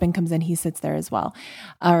the husband comes in, he sits there as well,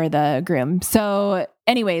 or the groom. So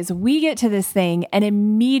anyways, we get to this thing and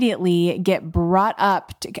immediately get brought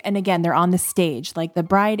up and again, they're on the stage. Like the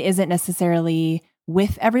bride isn't necessarily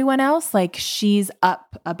with everyone else. Like she's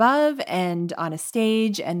up above and on a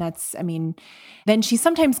stage. And then she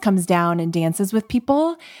sometimes comes down and dances with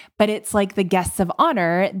people, but it's like the guests of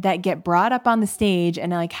honor that get brought up on the stage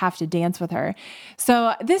and like have to dance with her.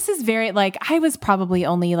 So this is very like, I was probably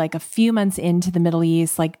only like a few months into the Middle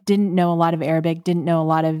East, like didn't know a lot of Arabic, didn't know a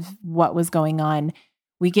lot of what was going on.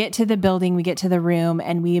 We get to the building, we get to the room,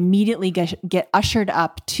 and we immediately get ushered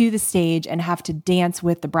up to the stage and have to dance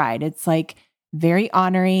with the bride. It's like very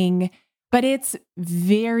honoring, but it's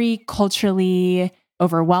very culturally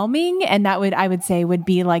overwhelming. And that I would say would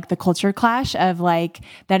be like the culture clash of like,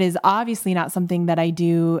 that is obviously not something that I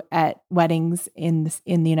do at weddings in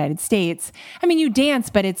the United States. I mean, you dance,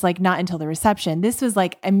 but it's like not until the reception. This was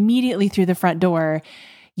like immediately through the front door.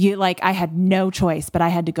 I had no choice, but I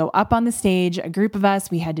had to go up on the stage, a group of us,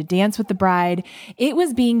 we had to dance with the bride. It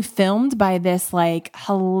was being filmed by this like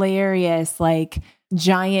hilarious, like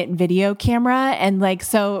giant video camera. And like,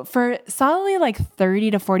 so for solidly like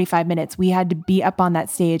 30 to 45 minutes, we had to be up on that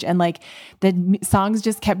stage and like the songs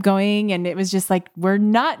just kept going. And it was just like, we're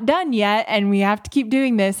not done yet. And we have to keep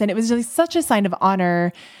doing this. And it was just such a sign of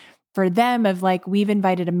honor for them of like, we've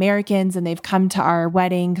invited Americans and they've come to our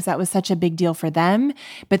wedding because that was such a big deal for them.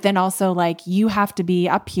 But then also like, you have to be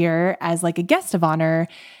up here as like a guest of honor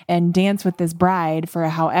and dance with this bride for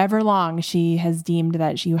however long she has deemed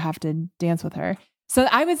that you have to dance with her. So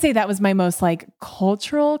I would say that was my most like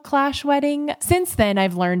cultural clash wedding. Since then,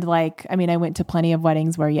 I've learned like, I mean, I went to plenty of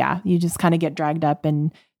weddings where, yeah, you just kind of get dragged up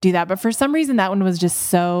and do that. But for some reason, that one was just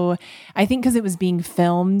so, I think because it was being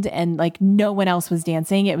filmed and like no one else was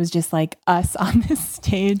dancing. It was just like us on this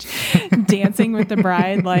stage dancing with the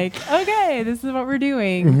bride. Like, okay, this is what we're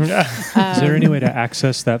doing. Is there any way to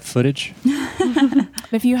access that footage?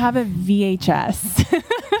 If you have a VHS.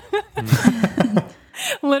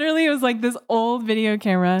 Literally, it was like this old video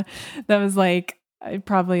camera that was like, I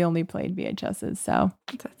probably only played VHSs. So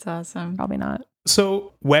that's awesome. Probably not.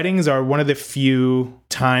 So weddings are one of the few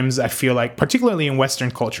times I feel like, particularly in Western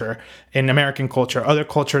culture, in American culture, other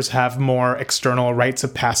cultures have more external rites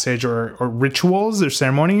of passage or rituals or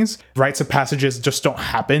ceremonies. Rites of passages just don't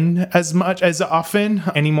happen as often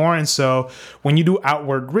anymore. And so when you do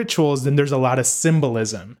outward rituals, then there's a lot of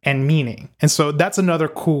symbolism and meaning. And so that's another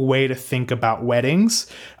cool way to think about weddings.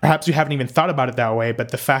 Perhaps you haven't even thought about it that way, but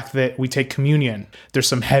the fact that we take communion, there's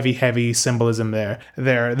some heavy, heavy symbolism there.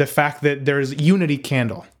 The fact that there's unity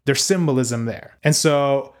candle, there's symbolism there. And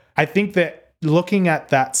so I think that looking at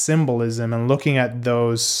that symbolism and looking at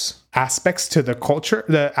those aspects to the culture,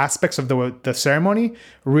 the aspects of the ceremony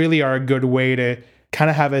really are a good way to kind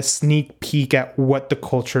of have a sneak peek at what the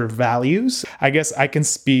culture values. I guess I can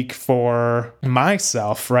speak for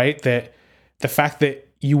myself, right? That the fact that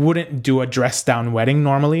you wouldn't do a dress down wedding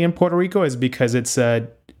normally in Puerto Rico is because it's like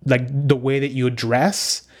the way that you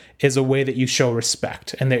dress is a way that you show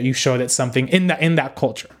respect, and that you show that something in that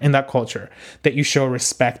culture, that you show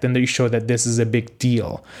respect and that you show that this is a big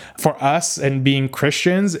deal. For us, and being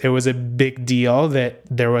Christians, it was a big deal that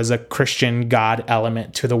there was a Christian God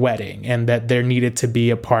element to the wedding, and that there needed to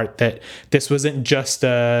be a part that this wasn't just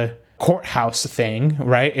a courthouse thing,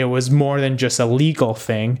 right? It was more than just a legal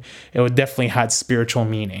thing. It definitely had spiritual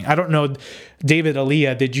meaning. I don't know, David,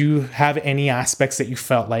 Aaliyah, did you have any aspects that you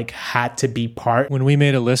felt like had to be part? When we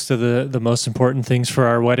made a list of the most important things for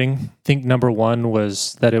our wedding, I think number one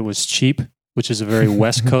was that it was cheap, which is a very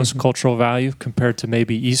West Coast cultural value compared to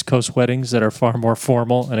maybe East Coast weddings that are far more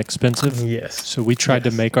formal and expensive. Yes. So we tried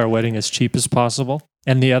to make our wedding as cheap as possible.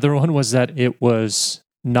 And the other one was that it was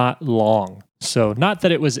not long. So not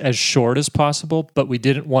that it was as short as possible, but we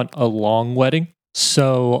didn't want a long wedding.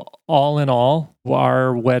 So all in all,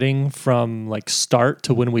 our wedding from like start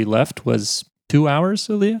to when we left was 2 hours,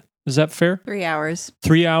 Aaliyah? Is that fair? 3 hours.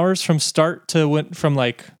 3 hours from start to from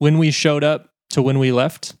like when we showed up to when we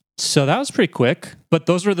left. So that was pretty quick. But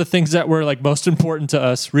those were the things that were like most important to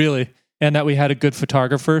us, really. And that we had a good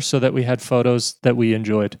photographer so that we had photos that we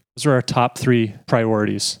enjoyed. Those are our top 3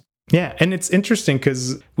 priorities. Yeah, and it's interesting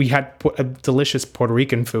because we had a delicious Puerto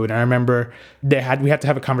Rican food. And I remember we had to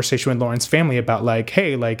have a conversation with Lauren's family about like,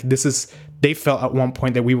 hey, like they felt at one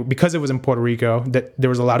point that because it was in Puerto Rico, that there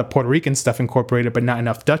was a lot of Puerto Rican stuff incorporated, but not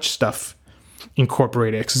enough Dutch stuff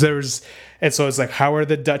incorporated. And so it's like, how are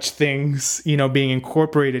the Dutch things, being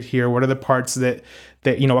incorporated here? What are the parts that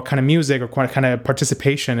what kind of music or what kind of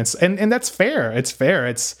participation? And that's fair. It's fair.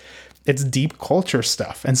 It's deep culture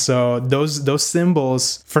stuff. And so those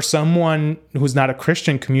symbols, for someone who's not a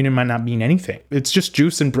Christian, communion might not mean anything. It's just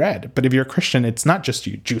juice and bread. But if you're a Christian, it's not just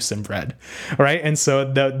juice and bread, right? And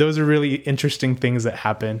so those are really interesting things that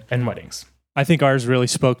happen in weddings. I think ours really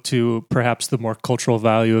spoke to perhaps the more cultural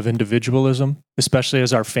value of individualism, especially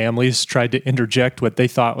as our families tried to interject what they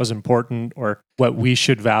thought was important or what we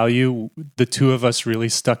should value. The two of us really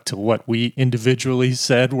stuck to what we individually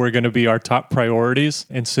said were going to be our top priorities.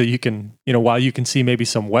 And so you can, while you can see maybe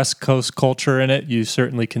some West Coast culture in it, you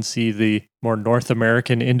certainly can see the more North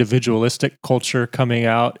American individualistic culture coming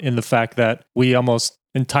out in the fact that we almost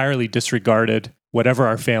entirely disregarded whatever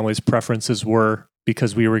our family's preferences were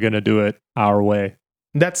because we were going to do it our way.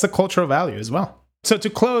 That's the cultural value as well. So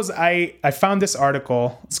to close, I found this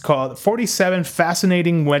article. It's called 47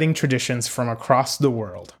 Fascinating Wedding Traditions from Across the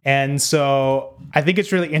World. And so I think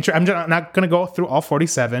it's really interesting. I'm not going to go through all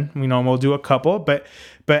 47. We'll do a couple, but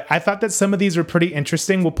I thought that some of these are pretty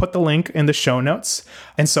interesting. We'll put the link in the show notes.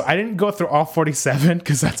 And so I didn't go through all 47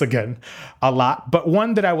 because that's, again, a lot. But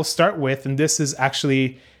one that I will start with, and this is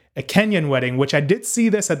actually a Kenyan wedding, which I did see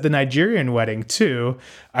this at the Nigerian wedding too.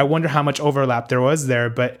 I wonder how much overlap there was there.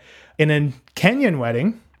 But in a Kenyan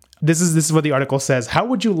wedding, this is what the article says. How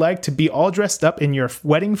would you like to be all dressed up in your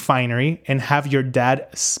wedding finery and have your dad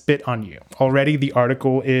spit on you? Already the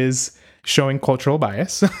article is showing cultural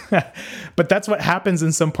bias. But that's what happens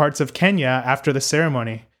in some parts of Kenya after the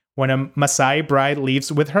ceremony. When a Maasai bride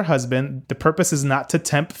leaves with her husband, the purpose is not to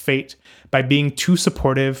tempt fate by being too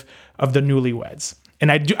supportive of the newlyweds.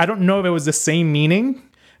 And I don't know if it was the same meaning,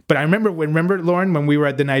 but I remember, Lauren, when we were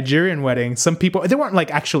at the Nigerian wedding, some people, they weren't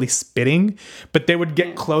like actually spitting, but they would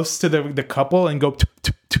get close to the couple and go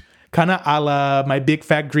kind of a la My Big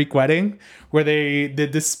Fat Greek Wedding, where they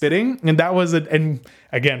did this spitting. And that was and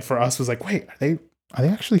again, for us was like, wait, are they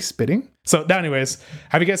actually spitting? So anyways,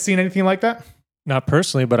 have you guys seen anything like that? Not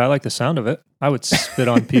personally, but I like the sound of it. I would spit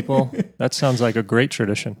on people. That sounds like a great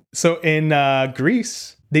tradition. So in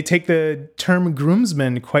Greece, they take the term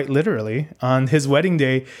groomsman quite literally. On his wedding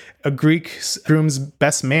day, a Greek groom's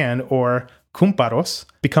best man, or kumparos,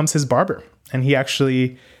 becomes his barber. And he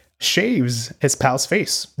actually shaves his pal's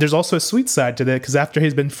face. There's also a sweet side to that, because after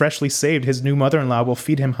he's been freshly saved, his new mother-in-law will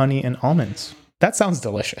feed him honey and almonds. That sounds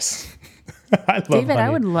delicious. I love David, honey. I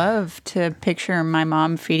would love to picture my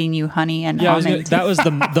mom feeding you honey and almonds. That was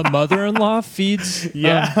the mother-in-law feeds.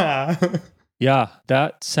 Yeah. Yeah,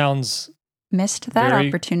 that sounds Missed that very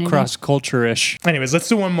opportunity. cross-culture-ish. Anyways, let's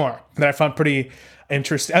do one more that I found pretty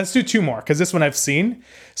interesting. Let's do two more, because this one I've seen.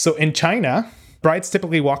 So in China, brides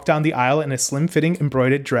typically walk down the aisle in a slim-fitting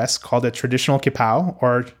embroidered dress called a traditional kipao,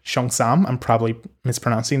 or xiongxam. I'm probably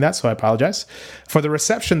mispronouncing that, so I apologize. For the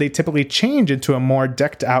reception, they typically change into a more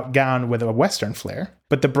decked-out gown with a Western flair.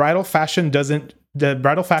 But the bridal fashion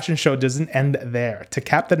show doesn't end there. To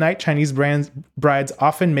cap the night, Chinese brides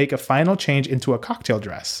often make a final change into a cocktail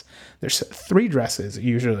dress. There's 3 dresses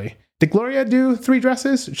usually. Did Gloria do 3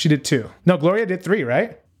 dresses? She did 2. No, Gloria did 3,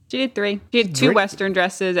 right? She did 3. She had 2 Great. Western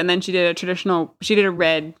dresses, and then she did a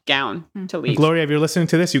red gown to leave. Gloria, if you're listening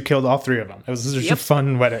to this, you killed all 3 of them. This was just a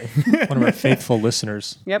fun wedding. One of our faithful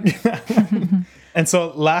listeners. Yep. And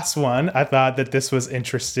so last one, I thought that this was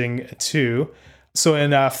interesting too. So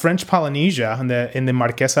in French Polynesia, in the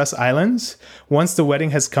Marquesas Islands, once the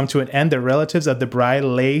wedding has come to an end, the relatives of the bride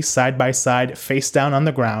lay side by side, face down on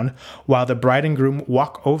the ground, while the bride and groom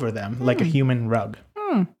walk over them like a human rug.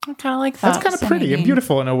 I kind of like that. That's kind of pretty and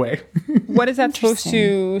beautiful in a way. What is that supposed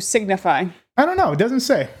to signify? I don't know. It doesn't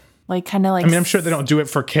say. Like kind of like. I mean, I'm sure they don't do it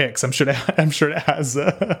for kicks. I'm sure it has.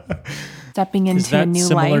 Stepping Is into a that new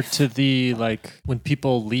similar life. to the, like, when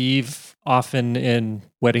people leave, often in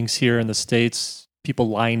weddings here in the States, people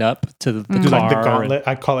line up to the do car like the gauntlet.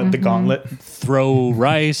 I call it the gauntlet. and throw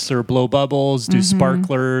rice or blow bubbles, do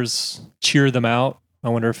sparklers, cheer them out. I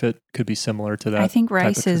wonder if it could be similar to that. I think type of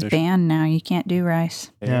rice is tradition. banned now. You can't do rice.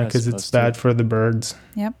 Yeah, because it's bad for the birds.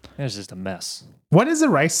 Yep. It's just a mess. What does the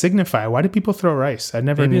rice signify? Why do people throw rice? I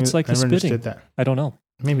never Maybe knew. it's like the never spitting. understood that. I don't know.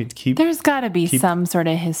 Maybe to keep There's got to be some sort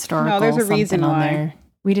of historical. No, there's a something reason on why. there.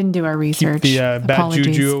 We didn't do our research. the bad Apologies.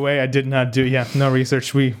 juju away. I did not do. Yeah, no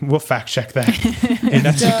research. We'll fact check that. And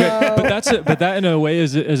that's but that in a way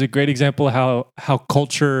is a great example of how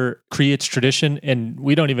culture creates tradition, and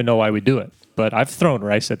we don't even know why we do it. But I've thrown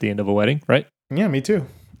rice at the end of a wedding, right? Yeah, me too.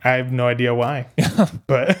 I have no idea why,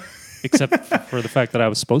 but Except for the fact that I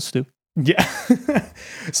was supposed to. yeah.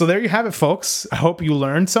 So there you have it, folks. I hope you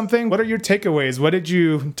learned something. What are your takeaways? What did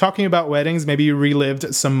you, talking about weddings, maybe you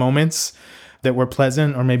relived some moments that were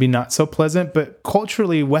pleasant or maybe not so pleasant, but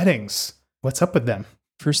culturally, weddings, what's up with them?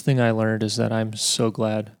 First thing I learned is that I'm so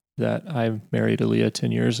glad that I married Aaliyah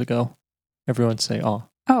 10 years ago. Everyone say, "Oh."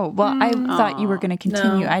 Oh, well, I thought you were going to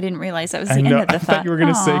continue. No. I didn't realize that was the I end know. of the I thought you were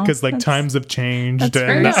going to say because like times have changed. That's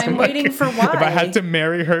fair. and No, I'm waiting for why. If I had to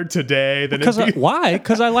marry her today, then Because why?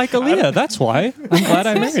 Because I like Aaliyah. That's why. I'm glad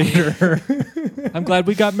I married her. I'm glad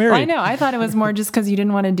we got married. I know. I thought it was more just because you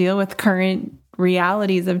didn't want to deal with current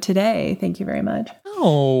realities of today. Thank you very much.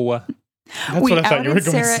 No. that's we what I thought you were outed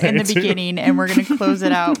going to Sarah say in the too. beginning, and we're going to close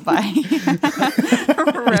it out by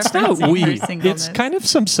It's not referencing we. her It's singleness. kind of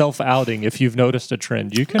some self-outing. If you've noticed a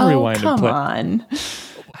trend, you can rewind and come play. on.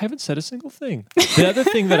 I haven't said a single thing. The other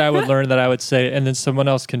thing that I would learn that I would say, and then someone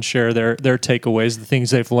else can share their takeaways, the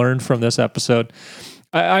things they've learned from this episode.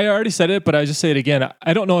 I already said it, but I just say it again.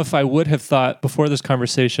 I don't know if I would have thought before this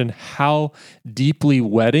conversation how deeply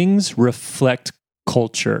weddings reflect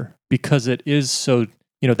culture, because it is so,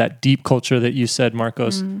 that deep culture that you said,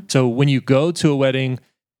 Marcos. So when you go to a wedding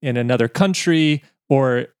in another country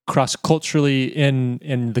or cross-culturally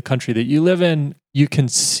in the country that you live in, you can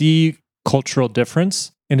see cultural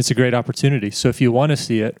difference. and it's a great opportunity. So if you want to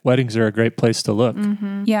see it, weddings are a great place to look.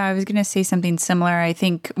 Mm-hmm. Yeah, I was going to say something similar. I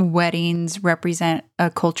think weddings represent a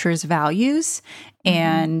culture's values,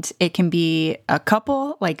 and it can be a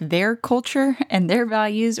couple, like their culture and their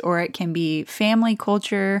values, or it can be family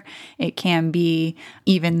culture. It can be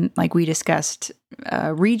even, like we discussed,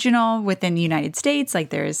 regional within the United States. Like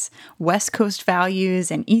there's West Coast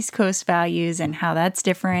values and East Coast values and how that's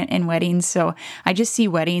different in weddings. So I just see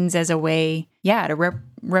weddings as a way, to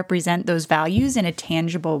represent those values in a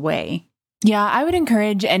tangible way. Yeah, I would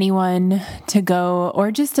encourage anyone to go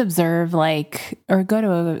or just observe, or go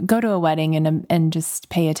to a wedding and just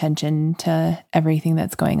pay attention to everything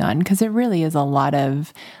that's going on, because it really is a lot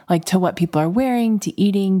of to what people are wearing, to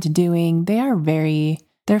eating, to doing.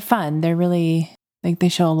 They're fun. They're really they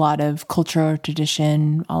show a lot of cultural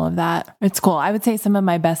tradition, all of that. It's cool. I would say some of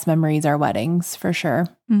my best memories are weddings for sure.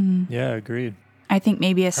 Mm-hmm. Yeah, agreed. I think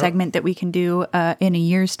maybe a segment that we can do in a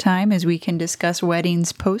year's time is we can discuss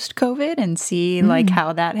weddings post-COVID and see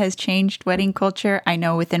how that has changed wedding culture. I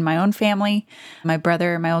know within my own family, my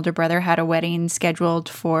older brother had a wedding scheduled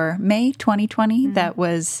for May 2020 that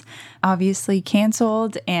was obviously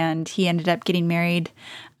canceled, and he ended up getting married.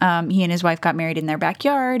 He and his wife got married in their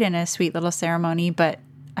backyard in a sweet little ceremony, but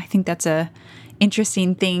I think that's a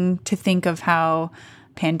interesting thing to think of how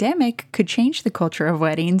pandemic could change the culture of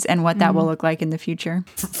weddings and what that will look like in the future.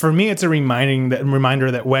 For me, it's a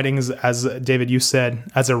reminder that weddings, as David, you said,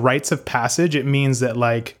 as a rites of passage, it means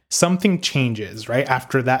that something changes, right?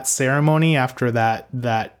 After that ceremony, after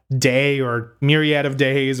that day or myriad of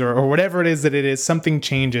days or whatever it is, something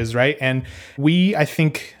changes, right? And I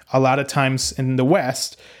think a lot of times in the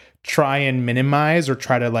West, try and minimize or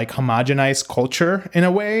try to homogenize culture in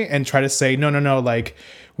a way and try to say, no,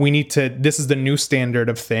 this is the new standard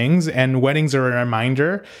of things. And weddings are a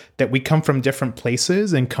reminder that we come from different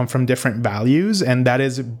places and come from different values. And that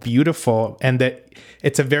is beautiful. And that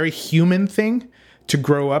it's a very human thing to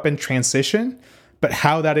grow up and transition, but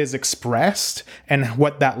how that is expressed and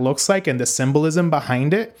what that looks like and the symbolism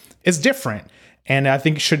behind it is different. And I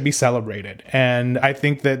think it should be celebrated. And I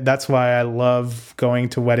think that's why I love going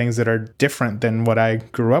to weddings that are different than what I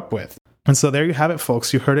grew up with. And so there you have it,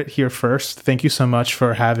 folks. You heard it here first. Thank you so much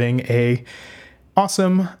for having a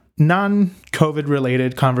awesome non-COVID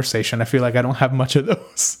related conversation. I feel like I don't have much of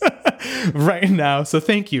those right now. So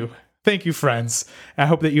thank you. Thank you, friends. I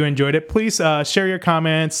hope that you enjoyed it. Please share your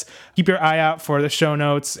comments. Keep your eye out for the show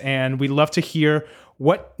notes. And we'd love to hear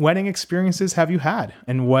what wedding experiences have you had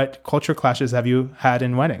and what culture clashes have you had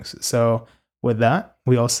in weddings. So with that,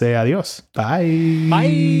 we all say adios. Bye. Bye.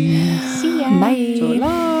 See ya. Bye. So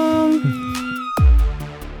long.